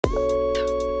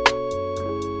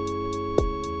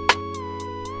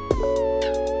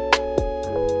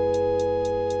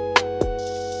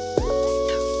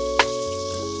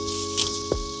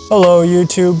Hello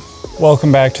YouTube,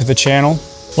 welcome back to the channel.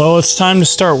 Well, it's time to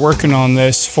start working on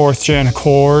this 4th gen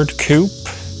Accord Coupe,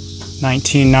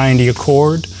 1990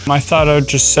 Accord. I thought I'd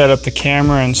just set up the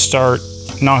camera and start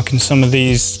knocking some of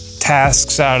these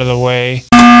tasks out of the way.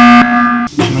 I'm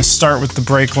gonna start with the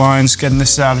brake lines, getting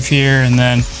this out of here, and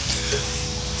then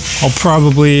I'll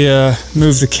probably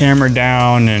move the camera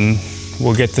down and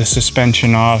we'll get the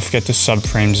suspension off, get the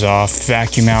subframes off,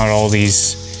 vacuum out all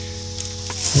these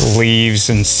leaves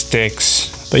and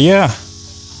sticks. But yeah,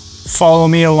 follow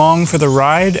me along for the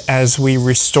ride as we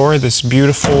restore this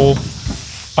beautiful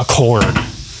Accord.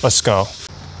 Let's go.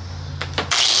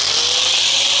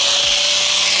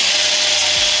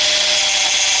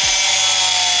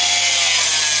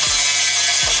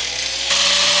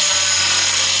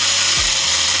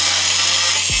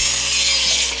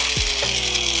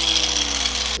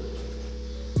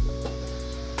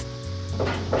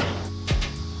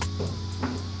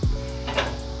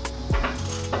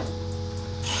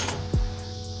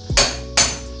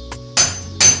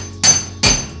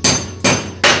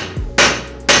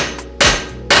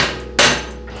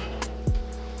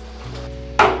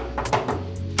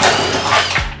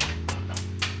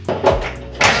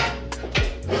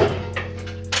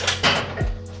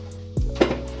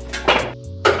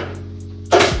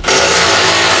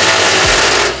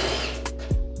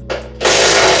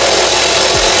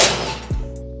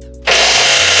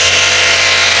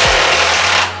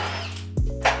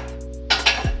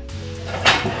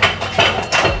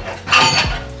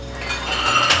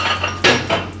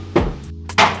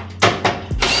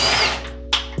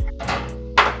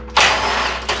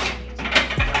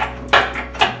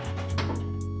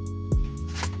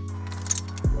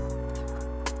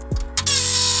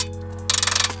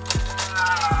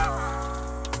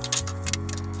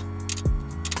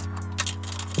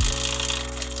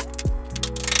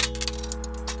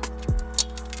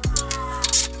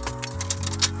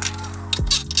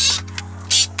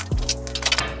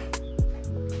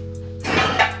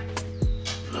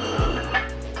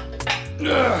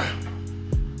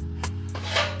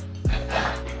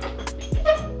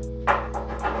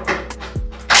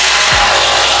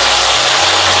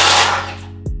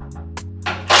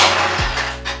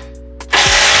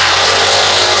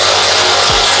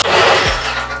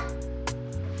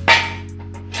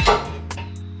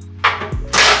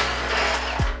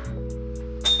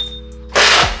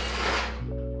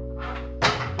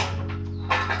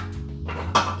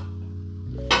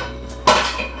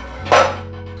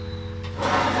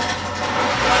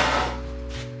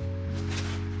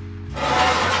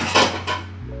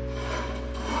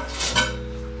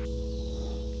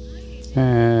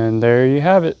 And there you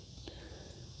have it.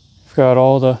 We've got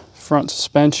all the front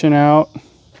suspension out.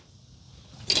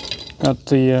 Got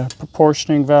the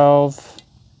proportioning valve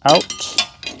out.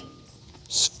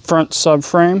 Front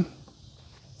subframe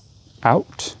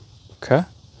out. Okay.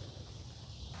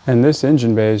 And this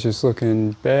engine bay is just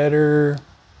looking better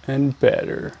and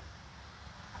better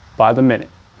by the minute.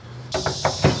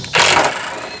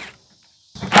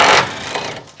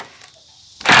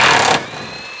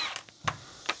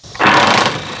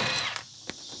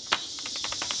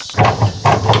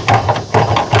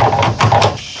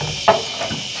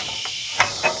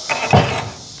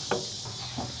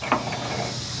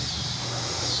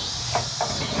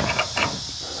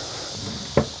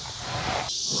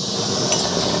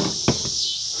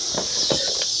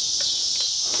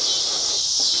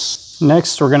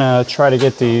 Next, we're gonna try to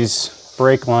get these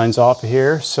brake lines off of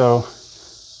here. So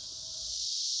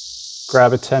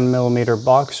grab a 10mm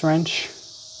box wrench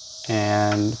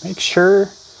and make sure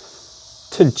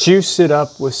to juice it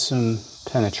up with some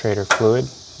penetrator fluid.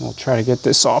 We'll try to get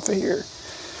this off of here.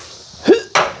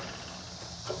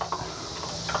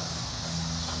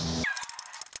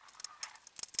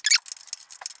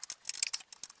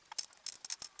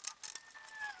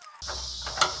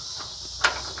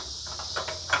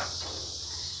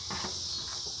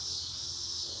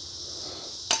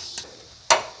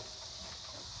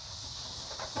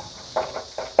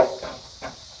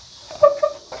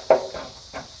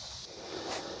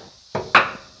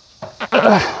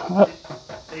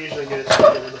 I usually get it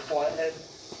started with a flathead.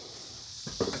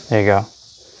 There you go.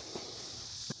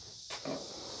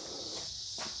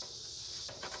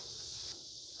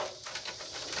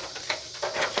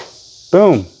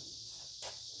 Boom.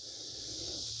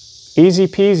 Easy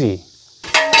peasy.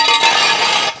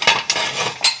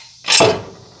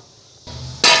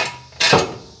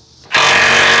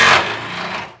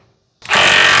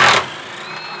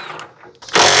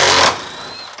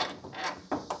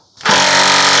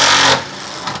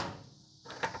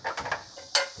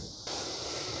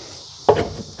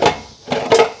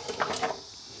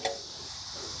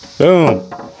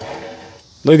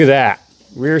 Look at that,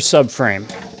 rear subframe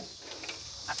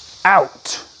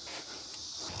out.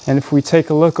 And if we take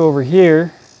a look over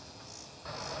here,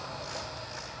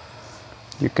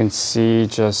 you can see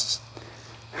just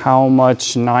how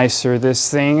much nicer this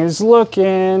thing is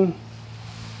looking.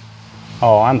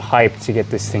 Oh, I'm hyped to get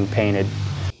this thing painted.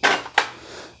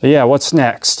 But yeah, what's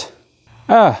next?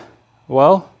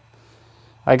 Well,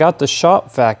 I got the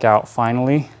shop vac out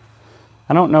finally.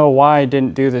 I don't know why I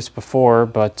didn't do this before,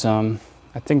 but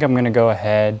I think I'm gonna go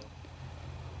ahead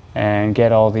and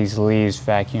get all these leaves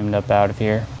vacuumed up out of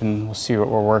here, and we'll see what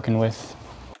we're working with.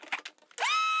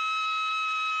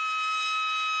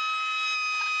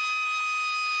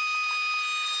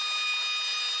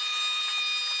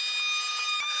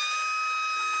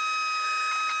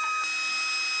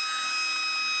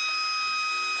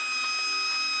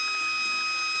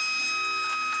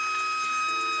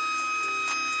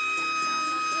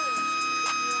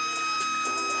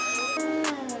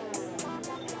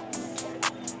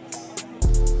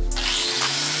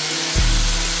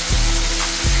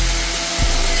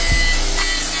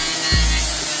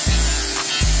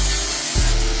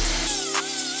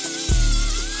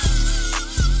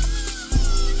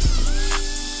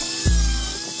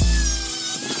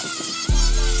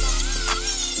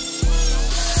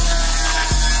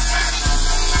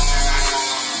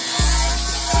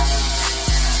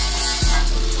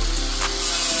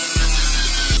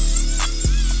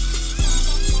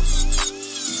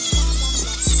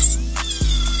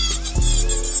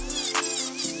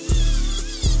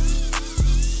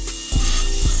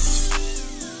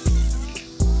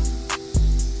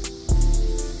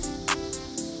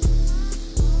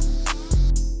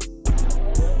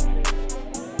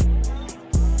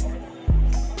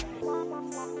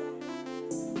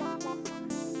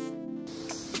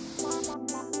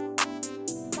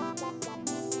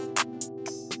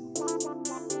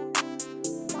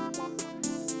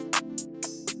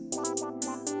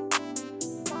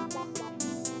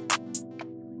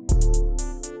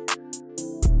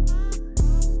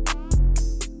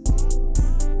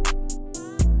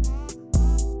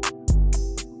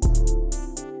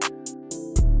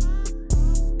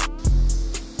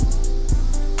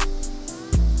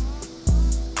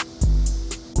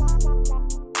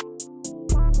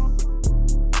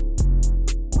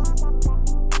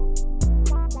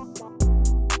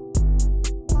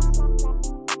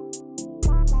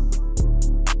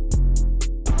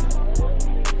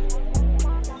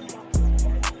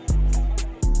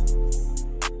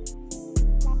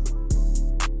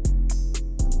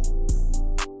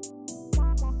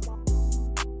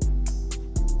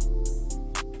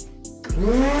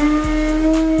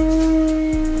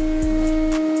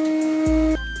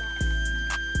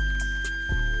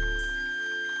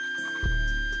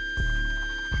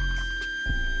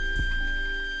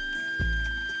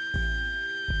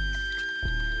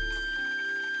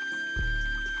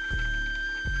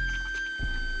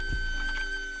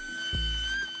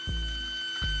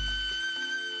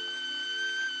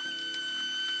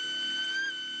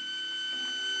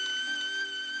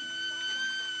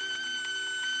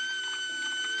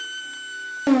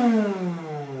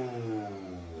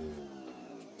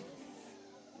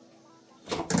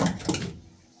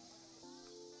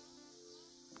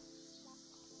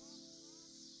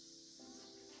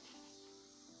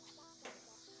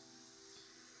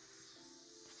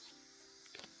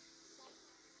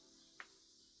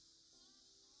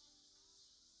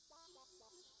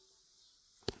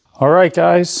 All right,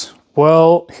 guys.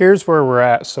 Well, here's where we're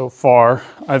at so far.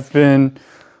 I've been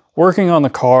working on the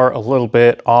car a little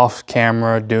bit off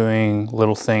camera, doing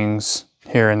little things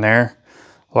here and there,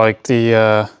 like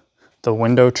the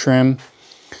window trim.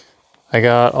 I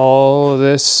got all of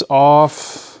this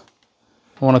off.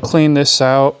 I want to clean this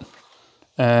out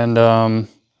and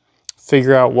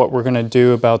figure out what we're gonna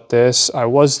do about this. I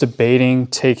was debating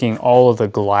taking all of the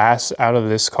glass out of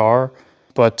this car,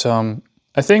 but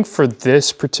I think for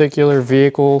this particular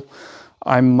vehicle,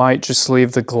 I might just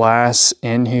leave the glass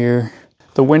in here.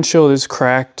 The windshield is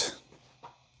cracked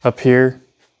up here,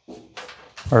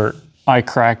 or I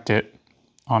cracked it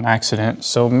on accident.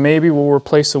 So maybe we'll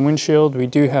replace the windshield. We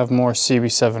do have more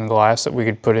CB7 glass that we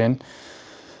could put in.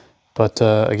 But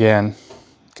again,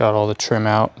 got all the trim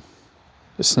out.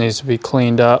 This needs to be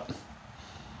cleaned up.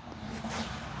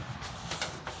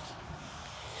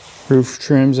 Roof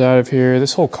trims out of here.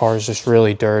 This whole car is just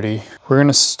really dirty. We're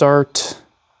gonna start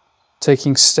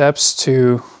taking steps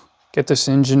to get this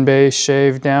engine bay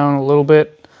shaved down a little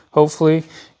bit, hopefully.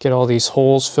 Get all these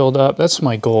holes filled up. That's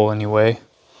my goal anyway.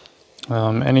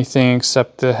 Anything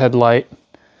except the headlight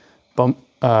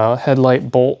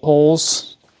bolt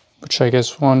holes, which I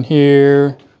guess one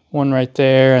here, one right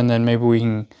there, and then maybe we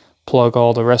can plug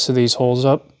all the rest of these holes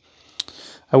up.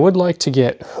 I would like to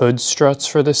get hood struts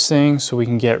for this thing so we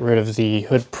can get rid of the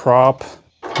hood prop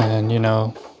and, you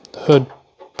know, the hood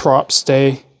prop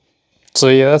stay. So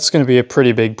yeah, that's going to be a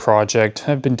pretty big project.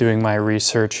 I've been doing my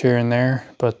research here and there,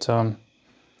 but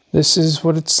this is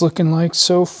what it's looking like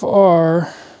so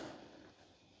far.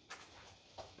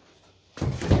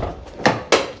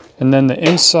 And then the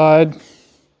inside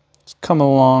has come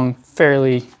along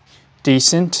fairly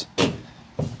decent.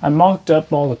 I mocked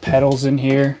up all the pedals in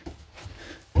here,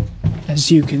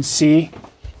 as you can see.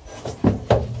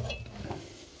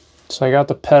 So I got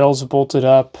the pedals bolted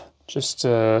up just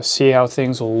to see how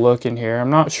things will look in here. I'm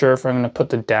not sure if I'm going to put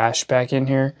the dash back in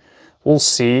here. We'll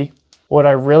see. What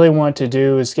I really want to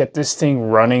do is get this thing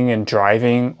running and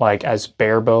driving like as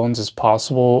bare bones as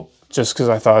possible, just because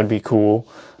I thought it'd be cool.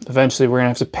 Eventually we're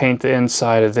going to have to paint the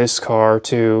inside of this car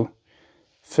to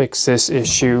fix this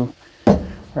issue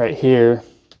right here.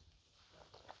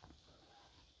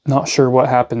 Not sure what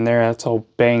happened there. That's all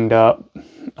banged up.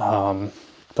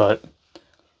 But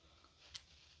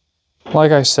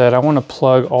like I said, I want to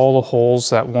plug all the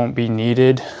holes that won't be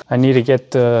needed. I need to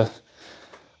get the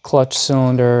clutch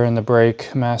cylinder and the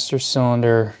brake master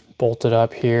cylinder bolted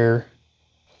up here.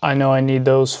 I know I need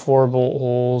those 4 bolt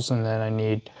holes, and then I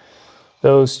need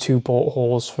those 2 bolt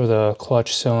holes for the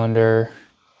clutch cylinder.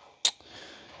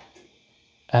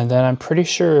 And then I'm pretty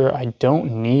sure I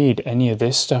don't need any of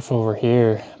this stuff over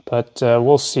here, but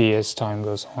we'll see as time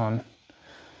goes on.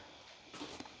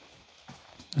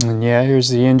 And yeah, here's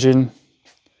the engine,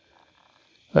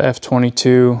 the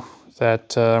F22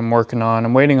 that I'm working on.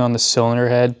 I'm waiting on the cylinder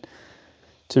head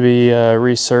to be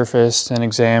resurfaced and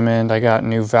examined. I got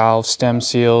new valve stem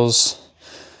seals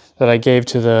that I gave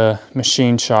to the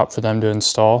machine shop for them to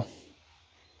install.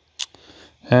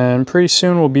 And pretty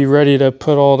soon we'll be ready to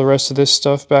put all the rest of this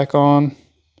stuff back on.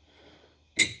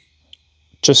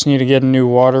 Just need to get a new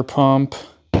water pump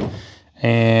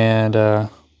and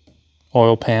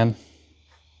oil pan.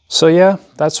 So yeah,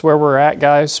 that's where we're at,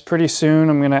 guys. Pretty soon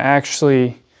I'm gonna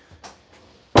actually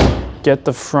get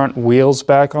the front wheels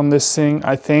back on this thing,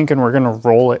 I think, and we're gonna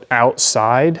roll it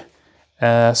outside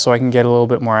so I can get a little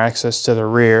bit more access to the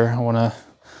rear. I wanna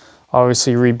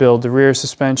obviously rebuild the rear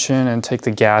suspension and take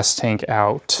the gas tank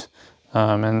out.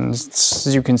 And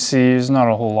as you can see, there's not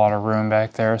a whole lot of room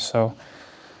back there, so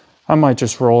I might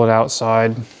just roll it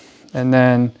outside. And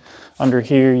then under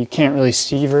here, you can't really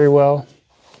see very well,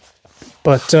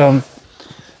 but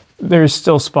there's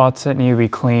still spots that need to be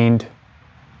cleaned.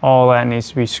 All that needs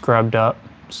to be scrubbed up,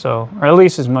 so, or at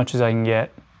least as much as I can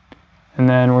get. And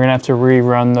then we're gonna have to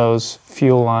rerun those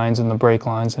fuel lines and the brake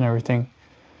lines and everything.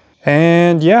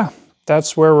 And yeah,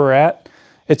 that's where we're at.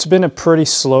 It's been a pretty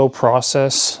slow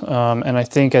process, and I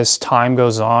think as time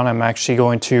goes on, I'm actually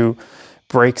going to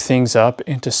break things up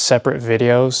into separate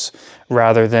videos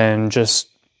rather than just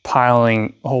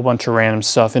piling a whole bunch of random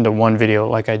stuff into one video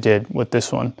like I did with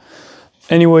this one.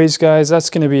 Anyways, guys, that's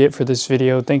going to be it for this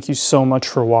video. Thank you so much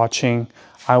for watching.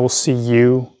 I will see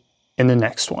you in the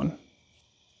next one.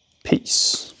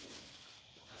 Peace.